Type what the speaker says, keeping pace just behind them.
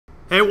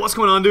Hey, what's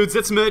going on, dudes?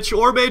 It's Mitch,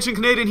 or Bajan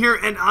Canadian here,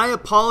 and I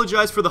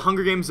apologize for the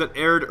Hunger Games that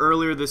aired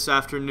earlier this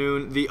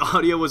afternoon. The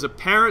audio was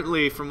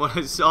apparently, from what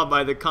I saw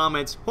by the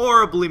comments,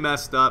 horribly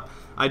messed up.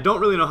 I don't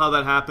really know how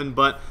that happened,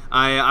 but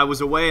I was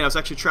away, and I was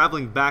actually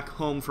traveling back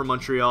home from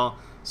Montreal.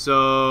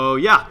 So,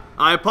 yeah,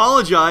 I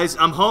apologize.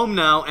 I'm home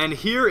now, and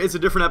here is a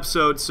different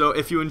episode. So,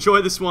 if you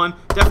enjoy this one,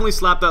 definitely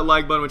slap that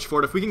like button, which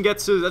for it. If we can get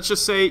to, let's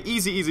just say,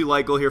 easy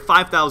like goal here,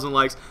 5,000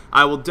 likes,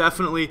 I will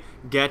definitely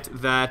get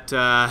that,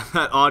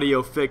 that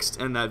audio fixed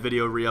and that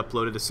video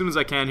re-uploaded as soon as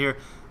I can here.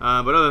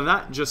 But other than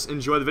that, just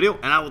enjoy the video,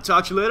 and I will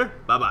talk to you later.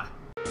 Bye-bye.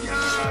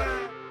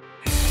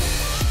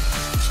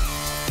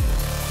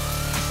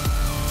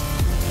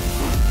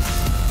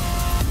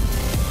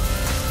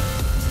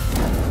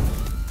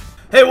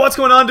 Hey, what's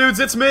going on, dudes?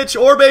 It's Mitch,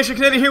 or Bajan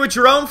Canadian, here with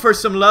Jerome for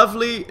some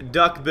lovely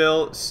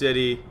Duckbill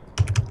City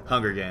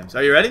Hunger Games.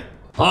 Are you ready?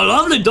 Oh,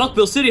 lovely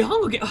Duckbill City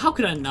Hunger Games. How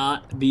could I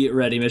not be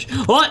ready, Mitch?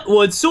 What?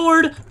 Wood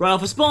sword, right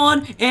off a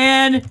spawn,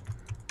 and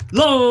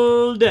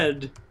lol,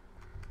 dead.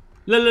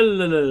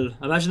 Lol.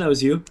 Imagine that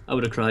was you. I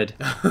would have cried.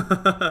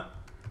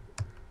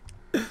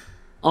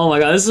 Oh my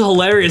god, this is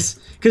hilarious.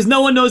 Because no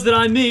one knows that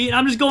I'm me, and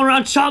I'm just going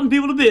around chopping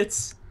people to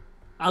bits.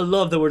 I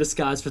love that we're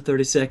disguised for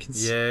 30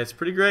 seconds. Yeah, it's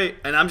pretty great.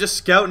 And I'm just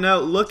scouting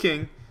out,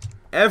 looking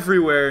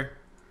everywhere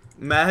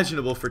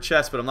imaginable for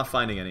chests, but I'm not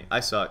finding any.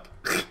 I suck.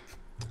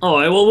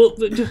 Alright, well,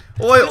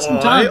 some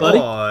time, buddy.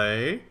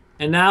 Oi.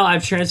 And now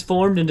I've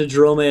transformed into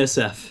Jerome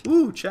ASF.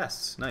 Ooh,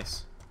 chests.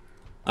 Nice.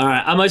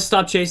 Alright, I might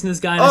stop chasing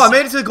this guy. Oh, I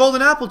made it to the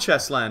Golden Apple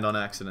chest land on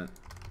accident.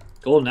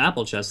 Golden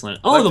Apple chest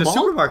land. Oh, like the mall?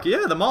 Supermarket.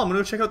 Yeah, the mall. I'm going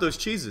to go check out those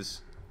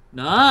cheeses.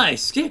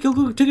 Nice. Yeah,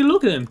 go take a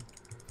look at them.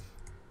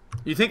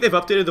 You think they've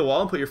updated the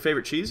wall and put your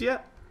favorite cheese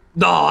yet?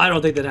 No, I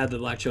don't think that had the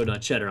black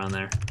chocolate cheddar on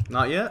there.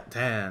 Not yet?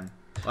 Damn.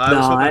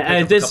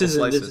 No, this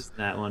isn't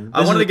that one.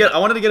 I wanted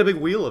to get a big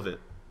wheel of it.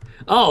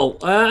 Oh,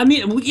 I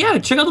mean, yeah,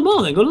 check out the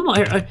mall then. Go to the mall.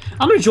 Here,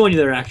 I'm gonna join you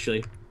there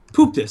actually.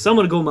 Poop this. I'm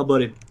gonna go with my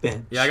buddy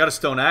Ben. Yeah, I got a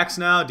stone axe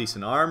now,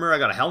 decent armor. I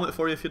got a helmet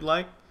for you if you'd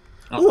like.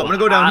 Ooh, I'm gonna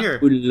go down here.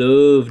 I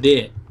loved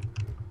it.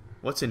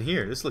 What's in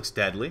here? This looks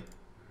deadly.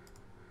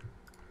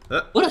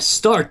 What a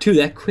start too.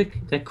 That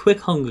quick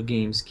Hunger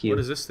Games cue. What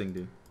does this thing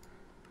do?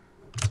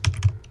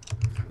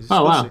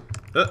 Oh wow.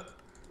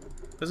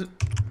 Doesn't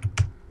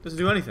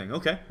do anything.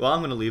 Okay. Well, I'm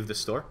gonna leave this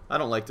store. I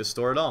don't like this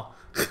store at all.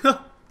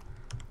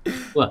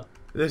 What?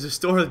 There's a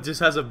store that just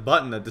has a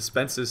button that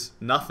dispenses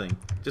nothing.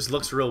 Just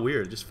looks real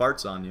weird. Just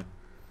farts on you.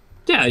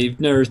 Yeah, you've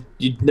never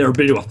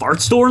been to a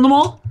fart store in the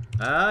mall?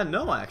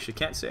 No, I actually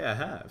can't say I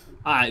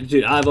have.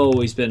 Dude, I've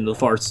always been to the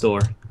fart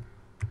store.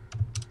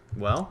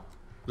 Well,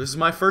 this is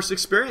my first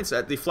experience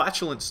at the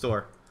flatulent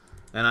store,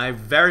 and I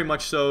very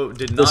much so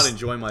did not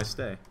enjoy my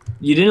stay.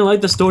 You didn't like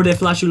the store de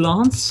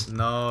flatulence?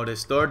 No, the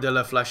store de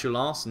la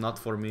flatulence, not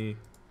for me.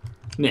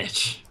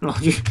 Mitch,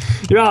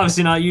 you're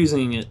obviously not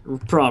using it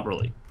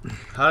properly.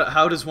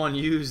 How does one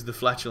use the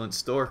flatulent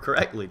store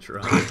correctly,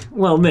 Jerome?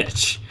 Well,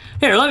 Mitch.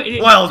 Here, let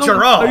me... Well,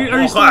 Jerome!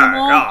 Are you still in the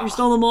mall? Are you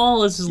still in the mall?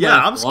 This is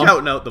I'm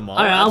scouting out the mall.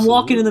 Alright, I'm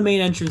walking in the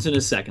main entrance in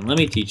a second. Let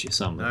me teach you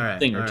something. Alright,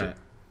 Thing or two.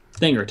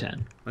 Thing or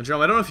 10. Well,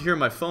 Jerome, I don't know if you hear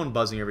my phone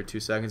buzzing every 2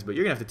 seconds, but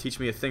you're going to have to teach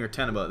me a thing or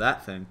 10 about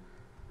that thing.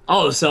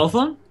 Oh, the cell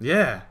phone?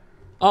 Yeah.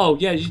 Oh,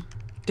 yeah, you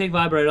take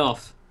vibrate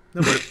off.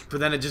 No, but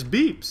then it just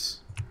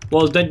beeps.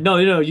 Well, then, no,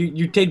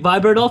 you take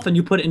vibrate off and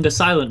you put it into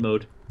silent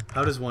mode.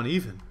 How does one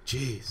even?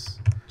 Jeez.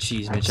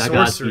 Jeez, Mitch, I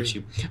gotta teach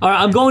you. Alright,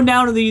 I'm going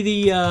down to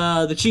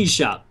the cheese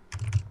shop.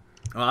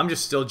 Oh, I'm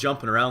just still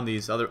jumping around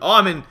these other... Oh,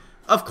 I'm in,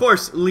 of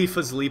course,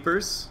 Leafa's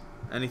Leapers.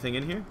 Anything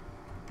in here?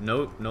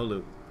 No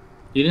loot.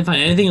 You didn't find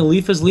anything in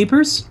Leafa's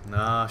Leapers?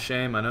 Nah,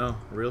 shame, I know.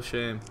 Real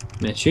shame.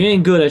 Mitch, you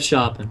ain't good at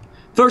shopping.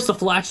 First the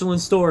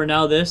flatulent store,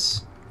 now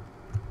this.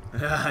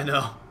 Yeah, I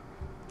know.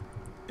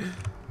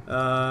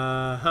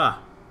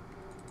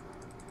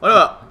 What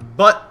about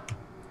butt?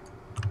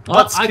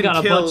 Butts I can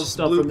got a kills, bunch of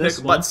stuff blue from this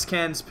pick, one. butts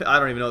cans. I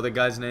don't even know what the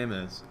guy's name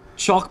is.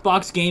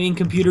 Chalkbox gaming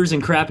computers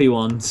and crappy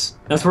ones.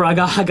 That's where I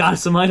got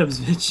some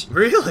items, Mitch.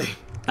 Really?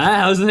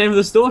 How's the name of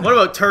the store? What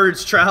about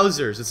Turds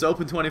Trousers? It's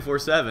open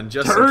 24/7,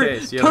 just in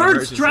case you have an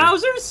emergency. Turds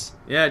Trousers?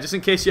 Yeah, just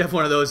in case you have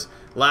one of those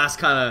last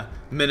kind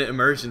of minute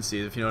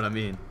emergencies, if you know what I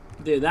mean.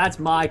 Dude, that's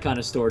my kind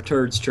of store,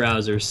 Turds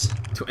Trousers.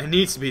 It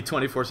needs to be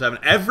 24/7.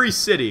 Every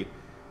city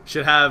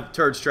should have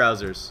Turds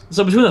Trousers.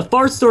 So between the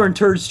fart store and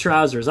Turds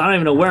Trousers, I don't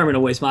even know where I'm going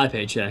to waste my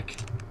paycheck.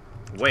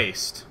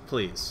 Waste,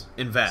 please.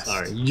 Invest.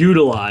 Sorry,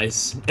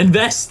 utilize.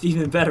 Invest,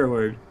 even better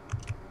word.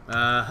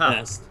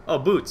 Invest. Oh,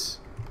 boots.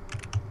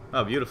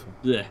 Oh, beautiful.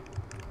 Yeah.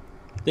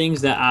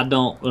 Things that I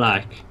don't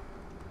like.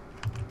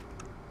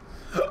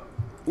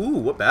 Ooh,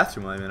 what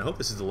bathroom am I in? I hope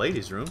this is the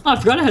ladies' room. Oh, I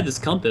forgot I had this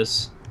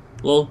compass.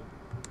 Lol.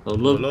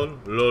 Lol.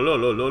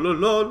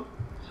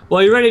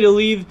 Well, you ready to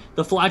leave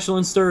the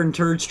flatulent store and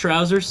Turds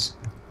Trousers?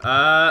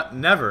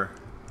 Never.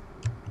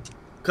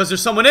 Because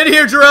there's someone in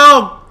here,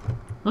 Jerome!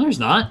 No, there's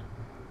not.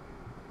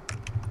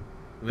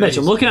 Mitch,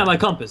 I'm looking at my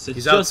compass.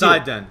 He's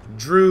outside then.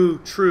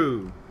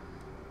 True.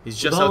 He's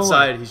just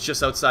outside. He's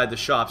just outside the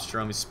shops,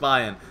 Jerome. He's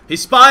spying.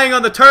 He's spying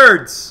on the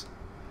turds!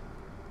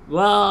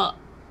 Well,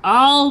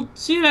 I'll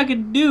see what I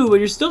can do, but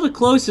you're still the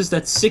closest.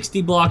 That's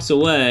 60 blocks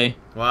away.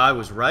 Well, I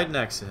was right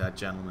next to that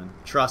gentleman.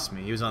 Trust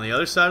me, he was on the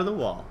other side of the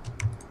wall.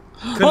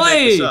 Couldn't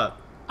make this up.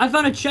 I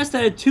found a chest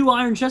that had 2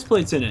 iron chest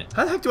plates in it.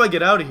 How the heck do I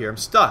get out of here? I'm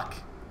stuck.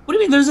 What do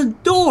you mean? There's a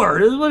door.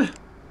 What?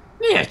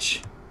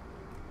 Mitch.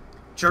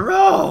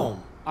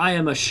 Jerome. I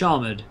am a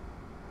shaman.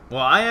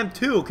 Well, I am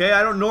too, okay?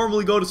 I don't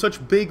normally go to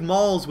such big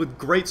malls with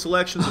great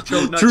selections of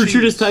chocolate True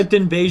cheese. just typed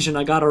in Bajan.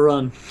 I gotta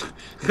run.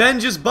 Then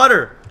just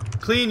butter.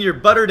 Clean your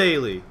butter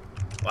daily.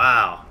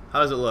 Wow. How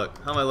does it look?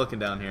 How am I looking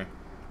down here?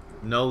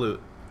 No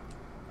loot.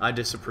 I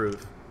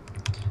disapprove.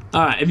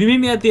 Alright, if you meet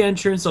me at the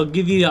entrance, I'll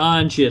give you the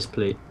iron chest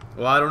plate.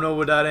 Well, I don't know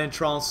what that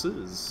entrance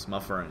is, my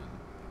friend.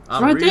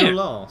 I'm right real there.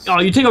 lost. Oh,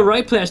 you take a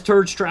right past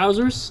Turds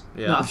Trousers?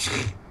 Yeah.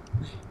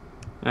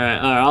 No.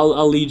 Alright,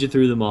 I'll lead you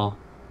through them all.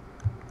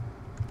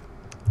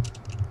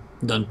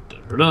 Dun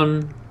dun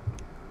dun.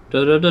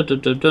 Dun dun dun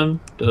dun dun dun.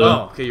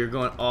 Oh, okay, you're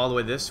going all the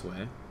way this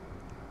way.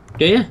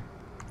 Yeah.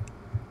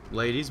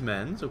 Ladies,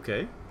 men's,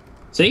 okay.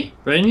 See?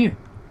 Right in here.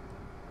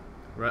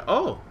 Right.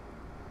 Oh.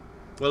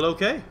 Well,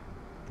 okay.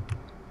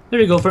 There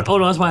you go, friend. Oh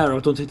no, that's my arrow.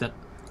 Don't take that.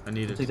 I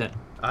need Don't it. take that.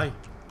 Aye.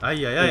 Aye, aye,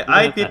 You aye. have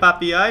Aye, that.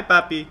 papi, aye,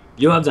 papi.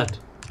 You have that.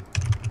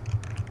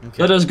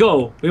 Okay. Let us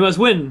go. We must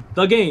win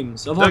the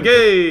games of The hunger.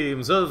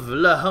 games of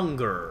La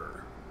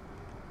Hunger.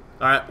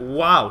 Alright,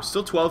 wow.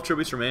 Still 12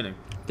 tributes remaining.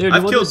 There, do you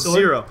I've want killed the sword?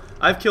 0.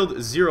 I've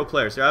killed 0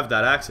 players. Here, I have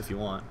that axe if you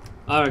want.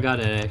 I got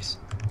an axe.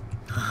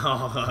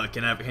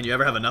 Can you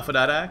ever have enough of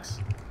that axe?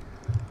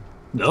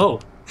 No.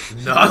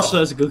 No.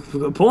 That's a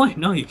good point.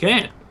 No, you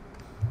can't.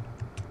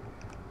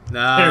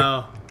 No.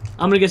 Here.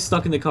 I'm gonna get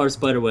stuck in the car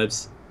spider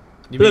webs.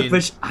 You Look, mean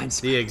Mitch,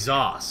 the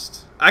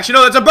exhaust. Actually,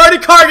 no, it's a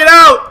burning car. Get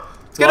out!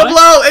 It's gonna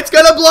blow! It's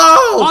gonna blow!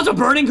 Oh, it's a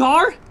burning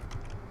car?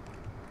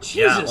 Jesus.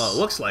 Yeah, well, it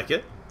looks like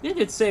it. They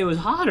did say it was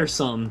hot or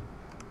something.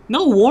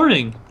 No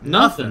warning.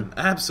 Nothing.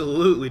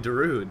 Absolutely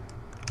Darude.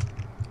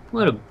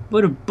 What a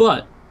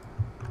butt.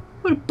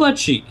 What a butt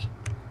cheek.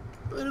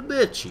 What a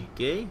bit cheek,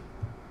 eh?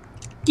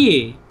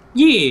 Yeah.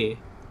 Yeah.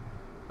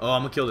 Oh,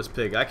 I'm gonna kill this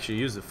pig. I actually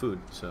use the food,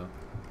 so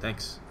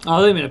thanks.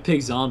 Oh, they made a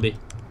pig zombie.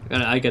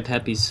 I got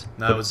happies.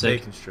 That was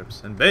bacon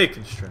strips. And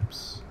bacon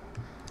strips.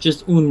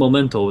 Just un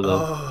momento,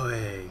 though. Oh,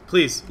 hey.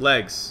 Please,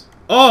 legs.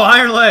 Oh,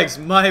 iron legs!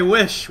 My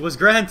wish was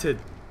granted.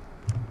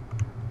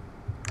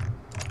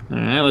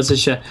 Alright, what's this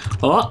shit?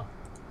 Oh!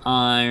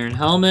 Iron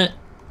helmet.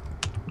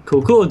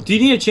 Cool, cool. Do you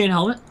need a chain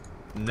helmet?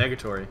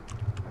 Negatory.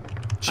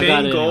 got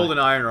Chain, it gold, anyway. and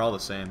iron are all the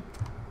same.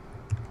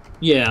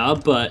 Yeah,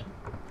 but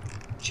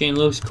chain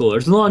looks cooler.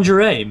 It's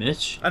lingerie,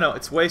 Mitch. I know,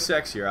 it's way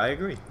sexier. I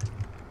agree.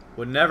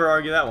 Would never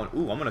argue that one.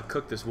 Ooh, I'm gonna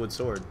cook this wood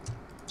sword.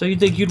 So you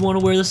think you'd want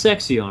to wear the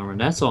sexy armor?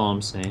 That's all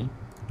I'm saying.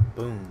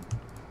 Boom.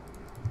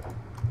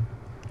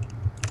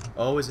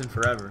 Always and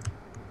forever.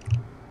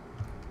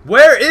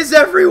 Where is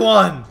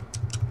everyone?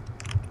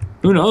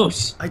 Who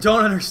knows? I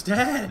don't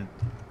understand.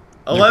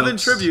 They're 11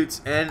 ghosts.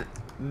 tributes and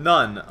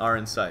none are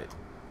in sight.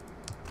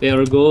 They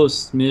are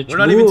ghosts, Mitch. We're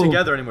not even Whoa.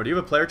 together anymore. Do you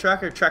have a player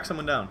tracker? Track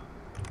someone down.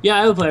 Yeah,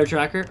 I have a player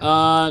tracker.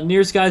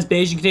 Nearest guy's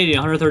Bajan Canadian,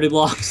 130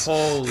 blocks.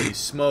 Holy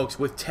smokes.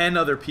 With 10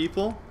 other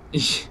people?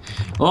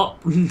 Well,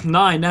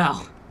 9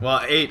 now.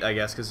 Well, 8, I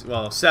guess.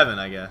 Well, 7,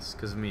 I guess.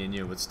 Because of me and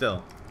you. But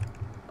still.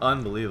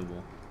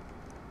 Unbelievable.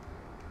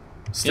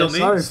 Still Yeah, me?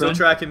 sorry, Still friend.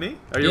 tracking me?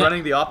 Are you Yeah.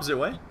 running the opposite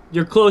way?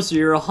 You're closer.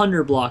 You're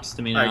 100 blocks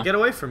to me now. Alright, get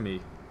away from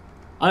me.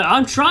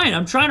 I'm trying.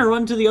 I'm trying to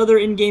run to the other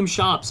in-game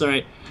shops. All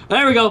right.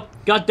 There we go.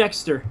 Got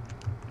Dexter.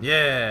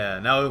 Yeah.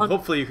 Now,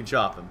 hopefully you can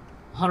chop him.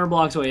 100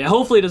 blocks away. Yeah,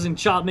 hopefully it doesn't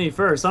chop me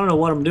first. I don't know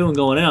what I'm doing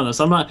going in on this.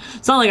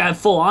 It's not like I have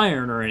full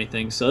iron or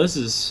anything. So this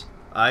is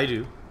I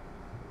do.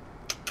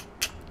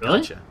 really.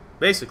 Gotcha.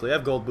 Basically, I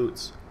have gold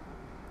boots.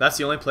 That's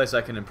the only place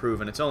I can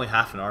improve, and it's only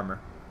half an armor.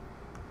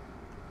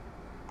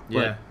 Yeah,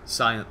 What?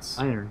 science.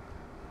 Iron.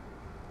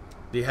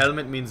 The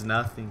helmet means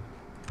nothing.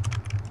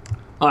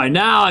 All right,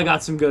 now I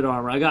got some good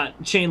armor. I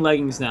got chain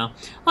leggings now.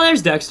 Oh,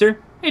 there's Dexter.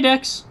 Hey,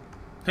 Dex.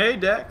 Hey,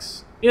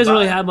 Dex. He doesn't Bye.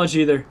 really have much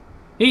either.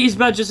 He's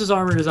about just as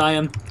armored as I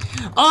am.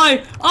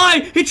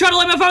 He tried to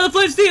light my fire with the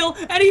flint steel,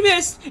 and he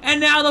missed. And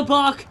now the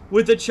buck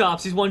with the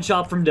chops. He's one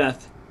chop from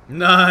death.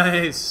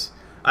 Nice.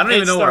 I don't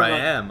even know where I Starbucks.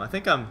 am. I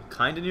think I'm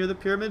kind of near the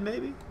pyramid,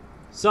 maybe?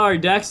 Sorry,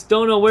 Dex.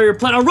 Don't know where you're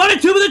planning on running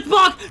to, but the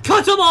buck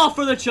cuts him off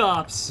for the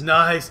chops.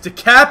 Nice.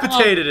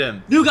 Decapitated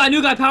him. New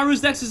guy. Power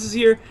Moose Nexus is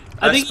here.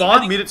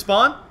 Spawn? Meet at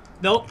spawn?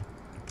 Nope.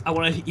 I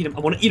want to eat him.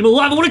 I want to eat him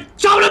alive. I want to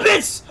chop him to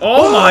bits.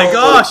 Oh my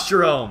gosh,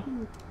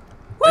 Jerome.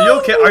 Are you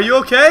okay? Are you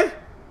okay?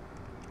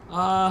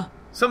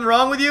 Something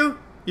wrong with you?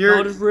 You're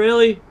I'm just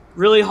really,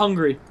 really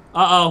hungry.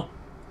 Uh-oh.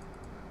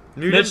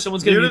 muted? Mitch,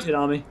 someone's gonna Muted? mutate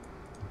on me.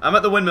 I'm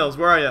at the windmills.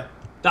 Where are you?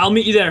 I'll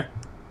meet you there.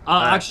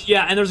 Alright. Actually,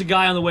 yeah, and there's a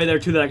guy on the way there,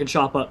 too, that I can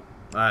chop up.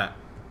 Alright.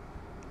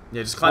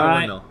 Yeah, just climb a Alright.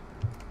 windmill.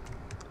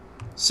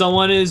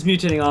 Someone is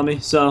mutating on me,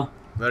 so...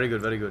 Very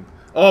good, very good.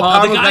 Oh,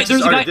 Power Move Nexus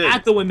there's a guy already did.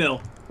 at the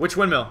windmill. Which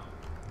windmill?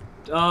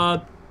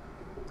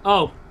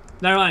 Oh,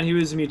 never mind, he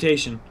was a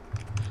mutation.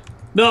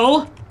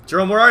 No!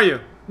 Jerome, where are you?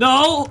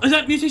 No! Is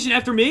that mutation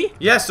after me?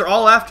 Yes, they're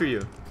all after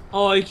you.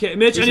 Oh, okay.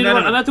 Mitch, I need to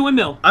run. I'm at the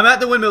windmill. I'm at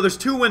the windmill. There's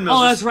 2 windmills.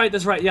 Oh, that's right.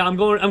 That's right. Yeah, I'm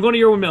going to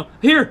your windmill.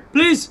 Here,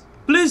 please.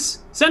 Please.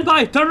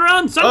 Senpai, turn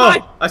around. Senpai.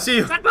 Oh, I see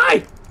you.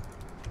 Senpai.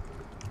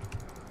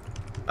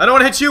 I don't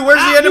want to hit you. Where's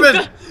the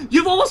Enderman?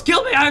 You've almost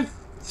killed me. I have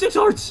 6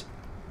 hearts.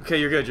 Okay,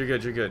 you're good. You're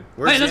good. You're good.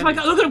 Where's Hey, that's my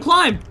guy. Look at him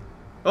climb.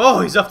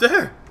 Oh, he's up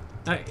there.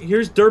 Alright,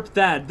 here's Derp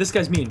Thad. This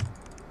guy's mean.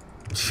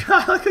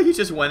 I like how you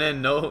just went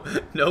in, no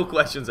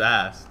questions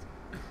asked.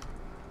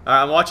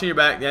 Alright, I'm watching your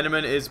back. The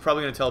Enderman is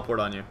probably going to teleport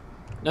on you.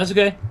 That's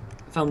okay.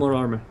 I found more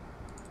armor.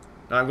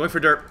 Alright, I'm going for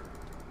dirt.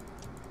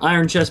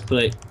 Iron chest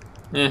plate.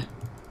 Eh.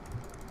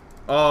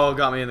 Oh,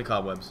 got me in the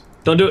cobwebs.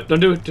 Don't do it. Don't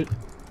do it.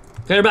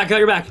 Got your back. Got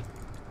your back.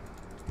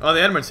 Oh, the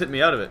Enderman's hitting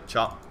me out of it.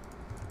 Chop.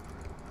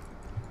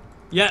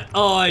 Yeah.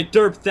 Oh,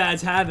 Derp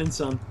Thad's having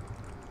some.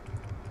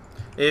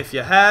 If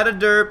you had a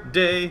derp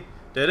day.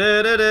 Da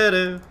 -da -da -da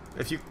 -da.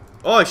 If you...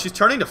 Oh, she's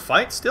turning to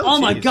fight still? Oh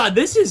my god,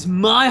 this is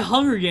my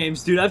Hunger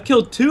Games, dude. I've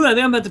killed 2, and I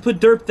think I'm about to put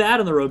Derp Thad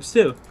on the ropes,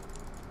 too.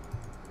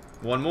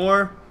 One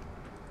more.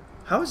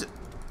 How is it?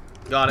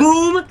 Got it.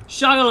 Boom!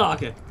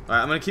 Shakalaka.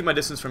 Alright, I'm gonna keep my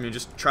distance from you.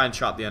 Just try and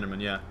chop the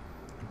Enderman, yeah.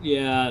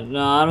 Yeah,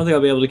 no, I don't think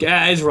I'll be able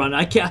to... he's running.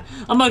 I can't...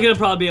 I'm not gonna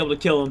probably be able to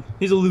kill him.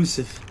 He's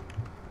elusive.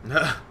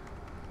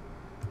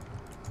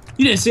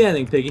 You didn't see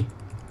anything, Piggy.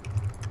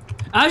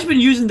 I've just been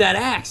using that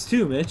axe,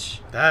 too,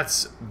 Mitch.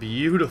 That's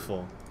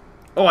beautiful.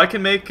 Oh, I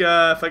can make,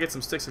 if I get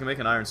some sticks, I can make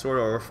an iron sword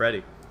or a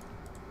Freddy.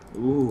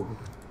 Ooh.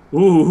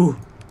 Ooh.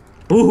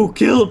 Ooh,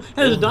 kill him.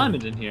 Hey, there's a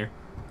diamond in here.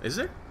 Is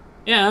there?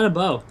 Yeah, and a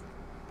bow.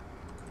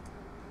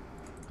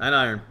 And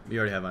iron. You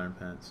already have iron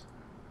pants.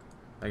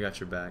 I got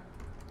your back.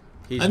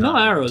 He's I have no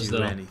not arrows, do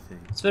though. Anything.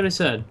 It's very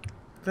sad.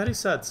 Very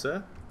sad,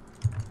 sir.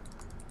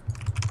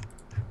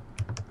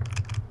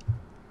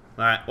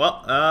 Alright,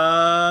 well,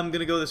 I'm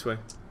gonna go this way.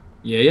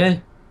 Yeah, yeah.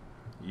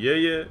 Yeah,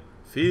 yeah.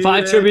 Feel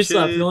 5 tributes that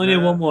left. shit You only need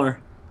now. 1 more.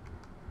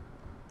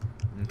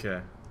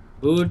 Okay.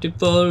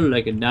 Beautiful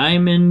like a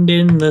diamond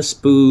in the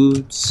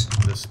spoots.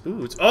 The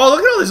spoots. Oh,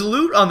 look at all this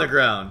loot on the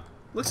ground.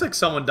 Looks like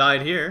someone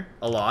died here.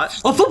 A lot.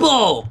 Oh,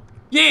 football!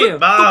 Yeah,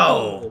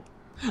 Football!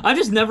 I've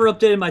just never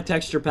updated my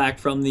texture pack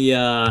from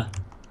the,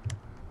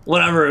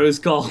 whatever it was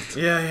called.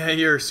 Yeah, yeah,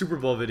 your Super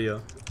Bowl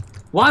video.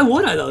 Why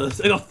would I, though?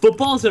 Like a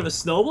football instead of a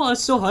snowball?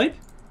 That's so hype.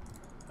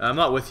 I'm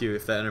not with you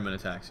if that Enderman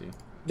attacks you.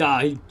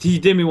 Nah, he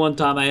did me 1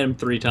 time. I hit him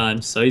 3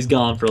 times, so he's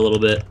gone for a little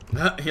bit.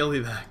 He'll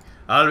be back.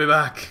 I'll be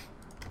back.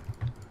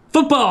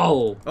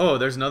 Football! Oh,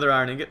 there's another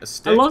iron ingot, a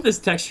stick. I love this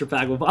texture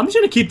pack. I'm just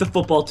gonna keep the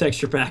football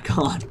texture pack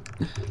on.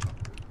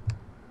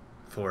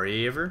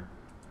 Forever.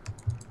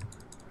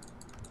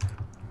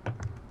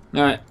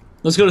 Alright,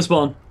 let's go to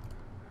spawn.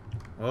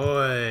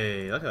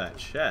 Oi, look at that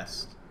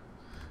chest.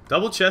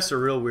 Double chests are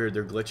real weird,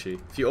 they're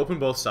glitchy. If you open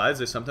both sides,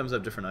 they sometimes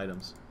have different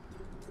items.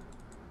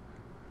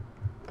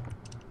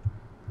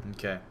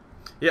 Okay.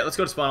 Yeah, let's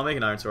go to spawn. I'll make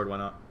an iron sword, why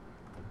not?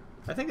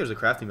 I think there's a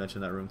crafting bench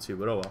in that room too,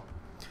 but oh well.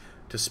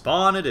 To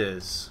spawn it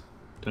is.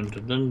 Dun,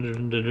 dun, dun,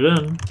 dun, dun,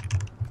 dun.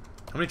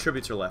 How many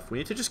tributes are left? We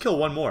need to just kill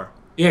 1 more.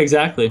 Yeah,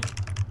 exactly.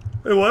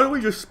 Hey, why don't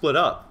we just split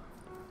up?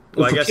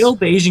 Well, If we kill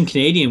the Asian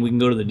Canadian, we can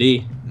go to the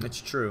D.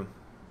 It's true.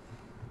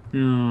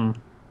 Hmm.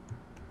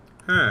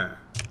 Huh.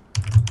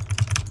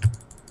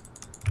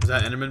 Is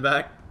that Enderman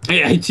back?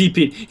 Yeah, he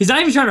TP'd. He's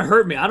not even trying to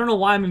hurt me. I don't know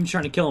why I'm even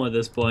trying to kill him at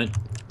this point.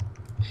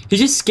 He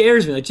just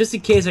scares me, like, just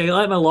in case I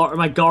let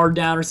my guard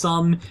down or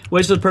something,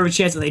 waits for the perfect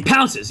chance, and then he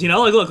pounces, you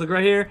know? Like, look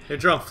right here. Here,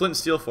 Drum, flint and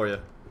steel for you.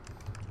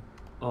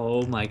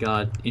 Oh my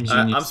god,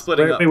 ingenious. I'm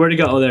splitting up. Wait, where'd he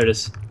go? Oh, there it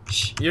is.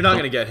 Shh. You're not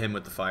gonna get him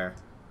with the fire.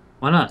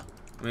 Why not?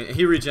 I mean,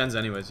 he regens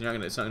anyways.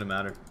 It's not gonna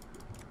matter.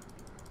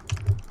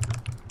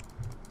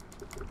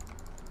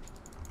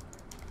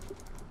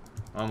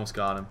 Almost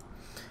got him.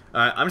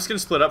 Alright, I'm just gonna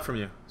split up from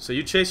you. So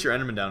you chase your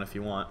Enderman down if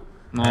you want.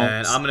 No,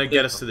 and I'm gonna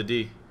get us to the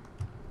D.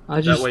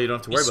 That way you don't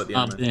have to worry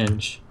about the Enderman.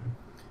 Binge.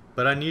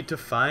 But I need to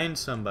find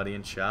somebody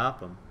and chop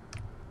them.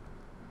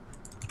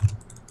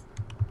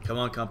 Come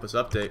on, Compass,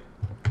 update.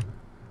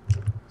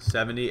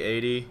 70,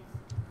 80,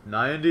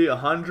 90,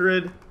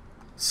 100.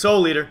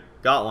 Soul Eater.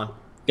 Got one.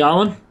 Got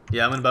one?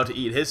 Yeah, I'm about to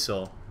eat his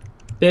soul.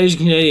 The Asian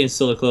Canadian's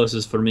still the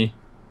closest for me.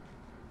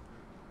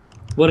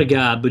 What a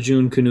guy,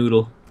 Bajan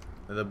Canoodle.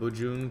 The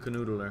Bajan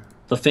Canoodler.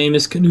 The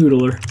famous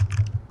Canoodler.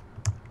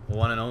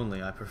 One and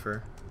only, I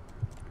prefer.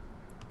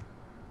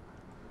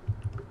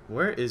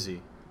 Where is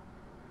he?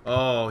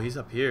 Oh, he's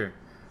up here.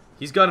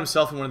 He's got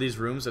himself in one of these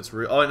rooms that's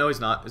real. Oh, no, he's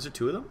not. Is there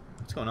 2 of them?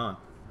 What's going on?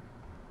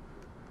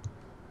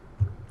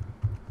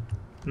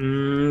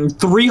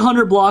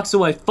 300 blocks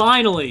away.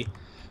 Finally,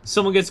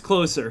 someone gets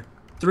closer.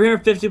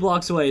 350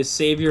 blocks away is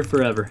savior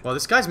forever. Well,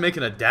 this guy's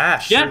making a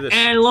dash. Yep,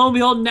 and lo and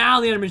behold, now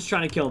the Enderman's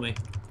trying to kill me.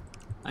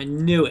 I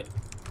knew it.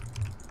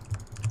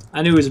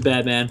 I knew he was a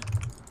bad man.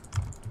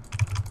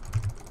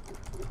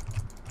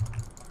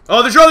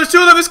 Oh, there's 2 of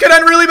them. This could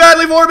end really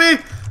badly for me.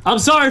 I'm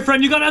sorry,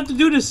 friend. You're gonna have to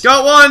do this.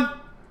 Got one.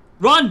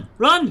 Run!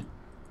 Run!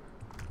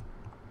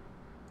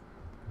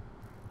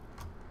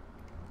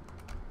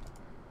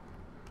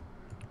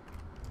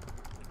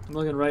 I'm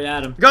looking right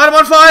at him. Got him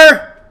on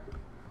fire.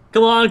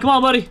 Come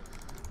on, buddy.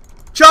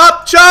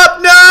 Chop,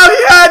 chop. No,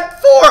 he had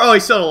Oh, he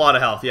still had a lot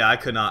of health. Yeah, I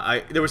could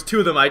not. There was 2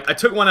 of them. I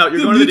took one out. You're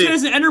Dude, going to the Mutant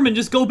as an Enderman,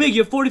 just go big.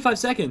 You have 45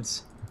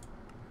 seconds.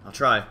 I'll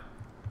try.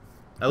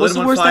 I What's lit him the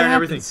on worst fire that and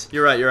everything. happens?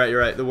 You're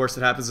right. The worst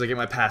that happens is I get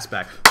my pass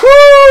back.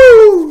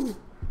 Woo!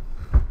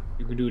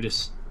 You can do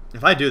this.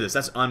 If I do this,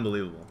 that's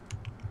unbelievable.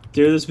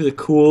 Dude, this would be the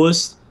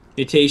coolest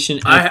mutation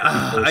ever.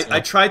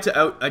 I tried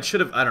to I should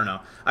have, I don't know.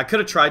 I could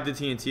have tried the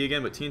TNT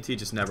again, but TNT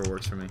just never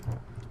works for me.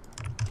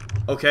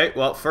 Okay,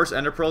 well, first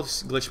Ender Pearl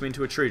glitched me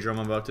into a tree, Drum.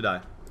 I'm about to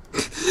die.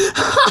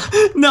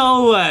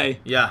 No way.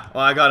 Yeah,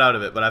 well, I got out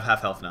of it, but I have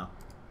half health now.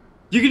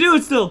 You can do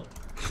it still.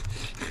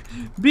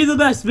 Be the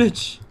best,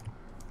 Mitch.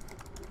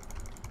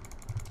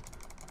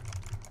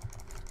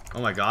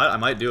 Oh my god, I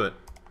might do it.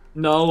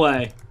 No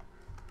way.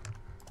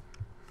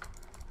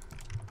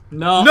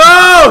 No.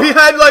 No! He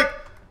had like...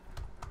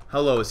 How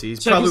low is he?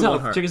 He's Check probably his 1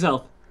 health. heart. Check his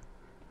health.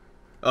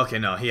 Okay,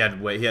 no, he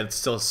had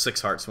still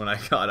 6 hearts when I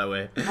got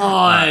away.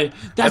 Oh,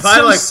 that's I,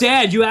 so like,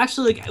 sad. You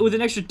actually, like, with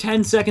an extra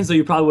 10 seconds, though,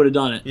 you probably would have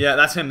done it. Yeah,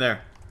 that's him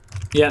there.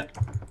 Yeah.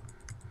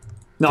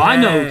 No, I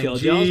know who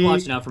killed you. I was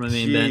watching out for my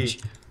main bench.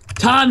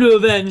 Time to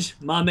avenge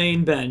my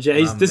main bench.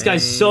 Yeah, this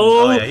guy's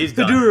so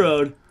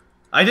Road.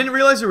 I didn't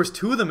realize there was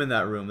 2 of them in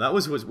that room. That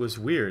was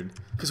weird.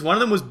 Because one of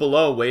them was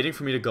below, waiting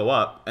for me to go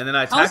up, and then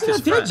I attacked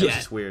his friend. That was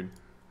just weird.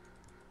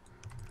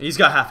 He's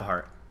got half a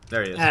heart.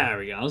 There he is. There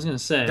we go. I was gonna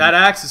say that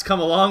axe has come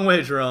a long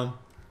way, Jerome.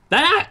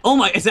 Oh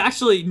my! It's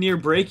actually near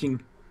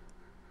breaking.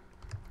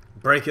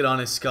 Break it on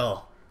his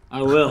skull.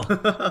 I will.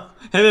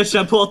 Hey, man, should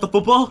I pull out the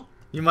football?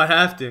 You might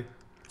have to.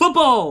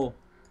 Football!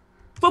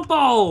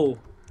 Football!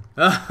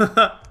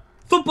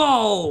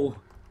 Football!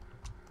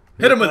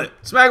 Hit him with it.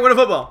 Smack him with a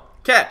football.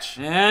 Catch.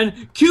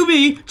 And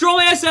QB, draw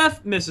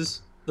SF,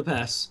 misses the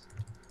pass.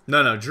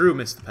 No, Drew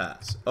missed the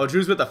pass. Oh,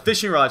 Drew's with the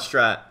fishing rod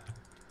strat.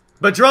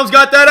 But Jerome's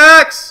got that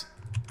axe.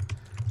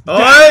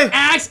 That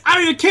axe! I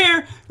don't even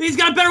care! He's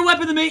got a better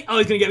weapon than me! Oh,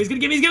 he's gonna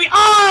get me!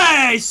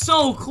 Oh,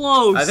 so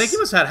close! I think he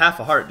must have had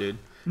half a heart, dude.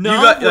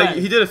 No,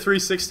 he did a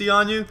 360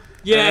 on you.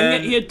 Yeah,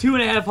 he had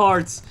 2.5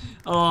 hearts.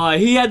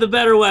 He had the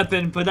better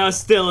weapon, but that was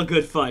still a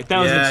good fight. That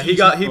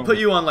was he put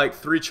you on like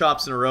 3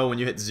 chops in a row when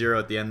you hit 0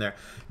 at the end there.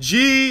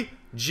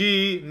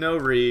 GG, no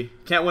re.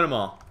 Can't win them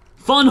all.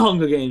 Fun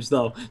Hunger Games,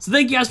 though. So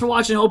thank you guys for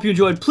watching. I hope you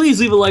enjoyed. Please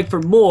leave a like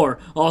for more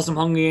awesome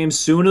Hunger Games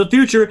soon in the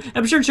future.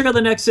 And be sure to check out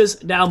the Nexus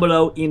down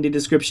below in the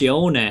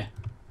description.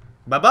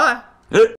 Bye-bye.